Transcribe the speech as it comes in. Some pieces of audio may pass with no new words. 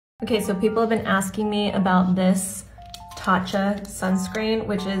Okay, so people have been asking me about this Tatcha sunscreen,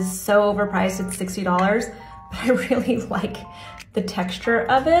 which is so overpriced, it's $60, but I really like the texture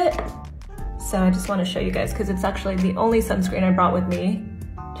of it. So I just wanna show you guys, because it's actually the only sunscreen I brought with me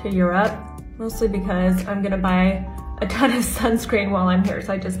to Europe, mostly because I'm gonna buy a ton of sunscreen while I'm here,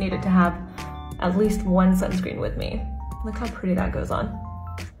 so I just needed to have at least one sunscreen with me. Look how pretty that goes on.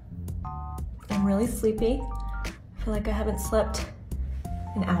 I'm really sleepy. I feel like I haven't slept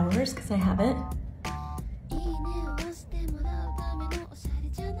in hours, because I haven't.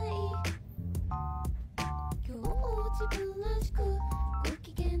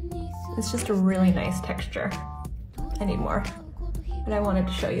 It's just a really nice texture. I need more, but I wanted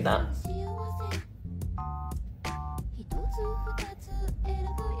to show you that.